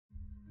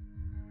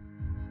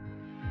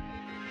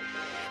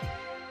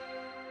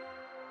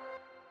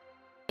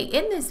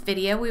In this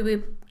video, we will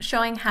be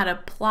showing how to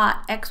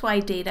plot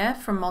XY data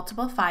from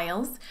multiple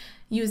files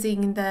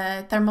using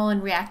the thermal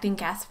and reacting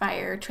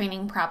gasifier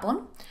training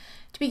problem.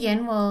 To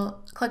begin,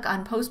 we'll click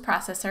on Post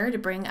Processor to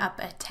bring up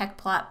a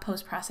Tecplot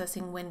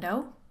post-processing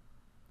window.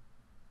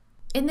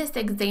 In this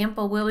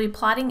example, we'll be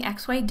plotting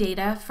XY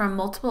data from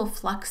multiple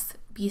Flux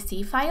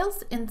BC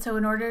files, and so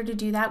in order to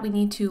do that, we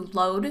need to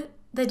load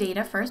the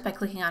data first by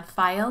clicking on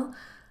File,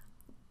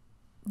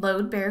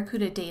 Load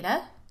Barracuda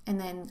Data, and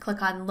then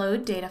click on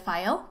Load Data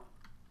File.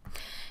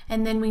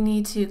 And then we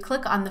need to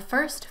click on the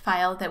first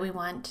file that we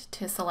want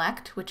to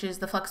select, which is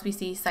the Flux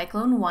BC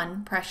Cyclone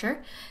 1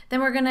 pressure. Then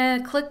we're going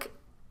to click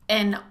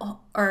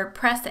or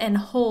press and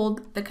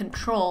hold the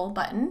Control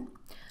button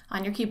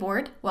on your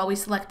keyboard while we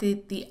select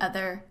the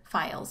other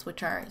files,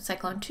 which are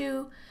Cyclone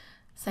 2,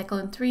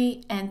 Cyclone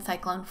 3, and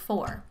Cyclone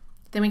 4.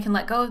 Then we can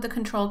let go of the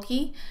Control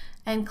key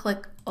and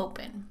click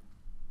Open.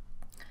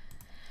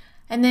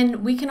 And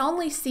then we can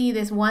only see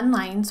this one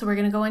line, so we're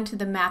going to go into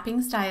the mapping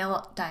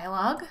style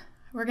dialog.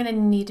 We're going to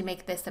need to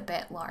make this a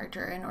bit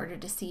larger in order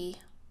to see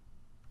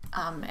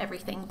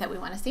everything that we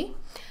want to see.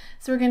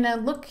 So we're going to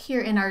look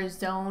here in our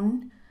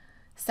zone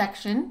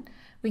section.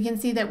 We can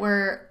see that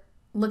we're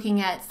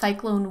looking at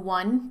Cyclone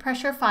 1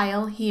 pressure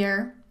file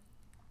here,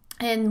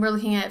 and we're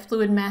looking at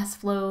fluid mass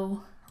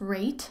flow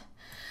rate.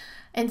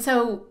 And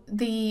so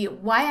the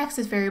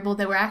y-axis variable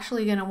that we're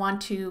actually going to want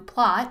to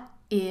plot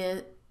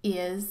is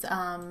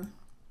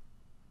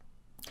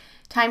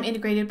time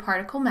integrated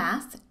particle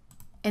mass.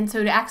 And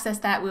so to access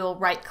that, we'll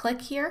right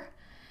click here,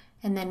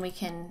 and then we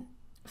can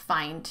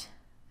find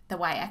the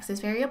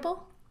y-axis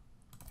variable.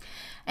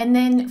 And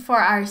then for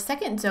our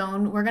second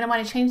zone, we're going to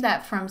want to change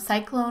that from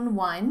Cyclone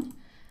 1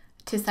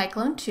 to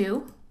Cyclone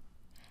 2,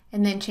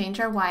 and then change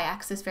our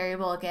y-axis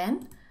variable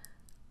again.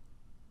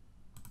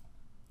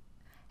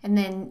 And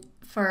then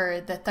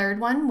for the third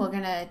one, we're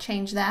going to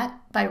change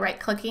that by right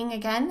clicking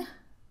again,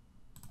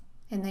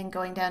 and then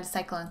going down to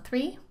Cyclone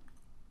 3,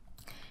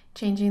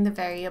 changing the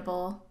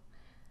variable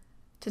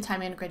to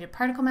time integrated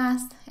particle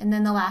mass, and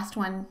then the last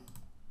one,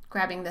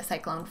 grabbing the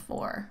Cyclone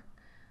 4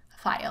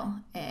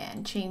 file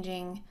and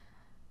changing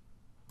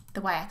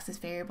the y-axis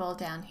variable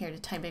down here to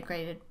time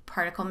integrated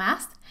particle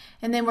mass.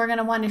 And then we're going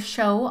to want to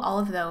show all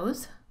of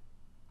those.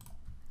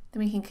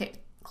 Then we can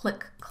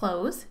click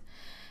Close.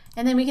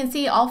 And then we can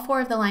see all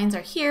four of the lines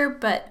are here,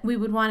 but we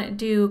would want to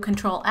do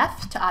Control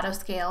F to auto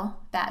scale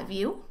that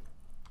view.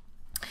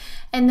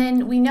 And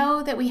then we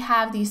know that we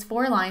have these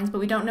four lines, but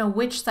we don't know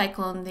which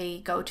cyclone they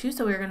go to,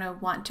 so we're going to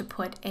want to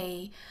put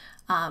a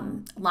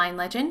line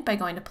legend by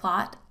going to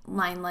Plot,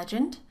 Line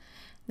Legend,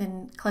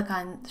 then click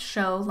on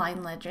Show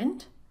Line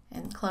Legend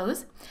and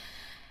close.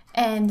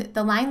 And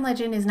the line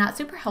legend is not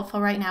super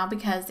helpful right now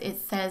because it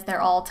says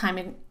they're all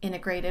time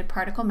integrated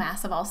particle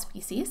mass of all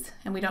species,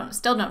 and we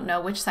still don't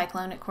know which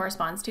cyclone it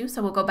corresponds to,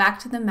 so we'll go back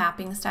to the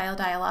mapping style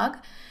dialog.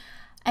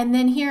 And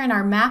then here in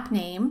our map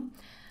name,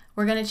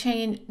 we're going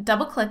to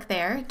double click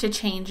there to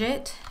change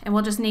it, and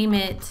we'll just name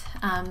it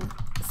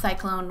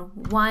Cyclone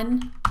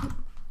 1,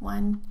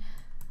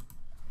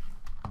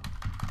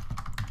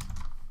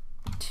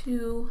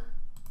 2,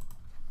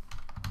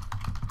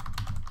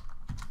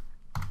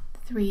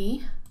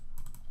 3,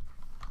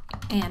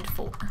 and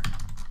 4.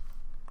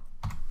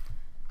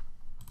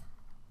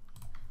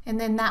 And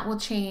then that will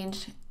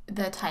change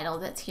the title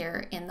that's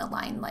here in the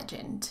line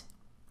legend.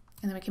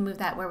 And then we can move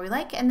that where we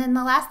like. And then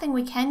the last thing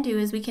we can do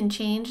is we can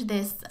change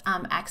this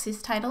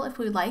axis title if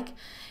we like.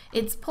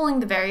 It's pulling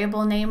the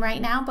variable name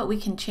right now, but we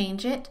can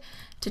change it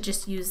to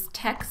just use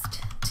text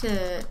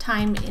to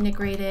time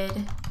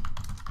integrated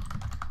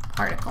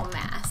particle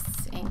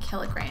mass in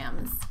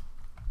kilograms.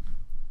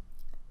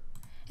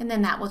 And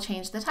then that will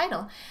change the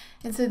title.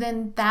 And so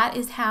then that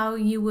is how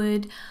you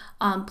would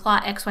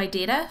plot XY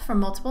data from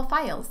multiple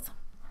files.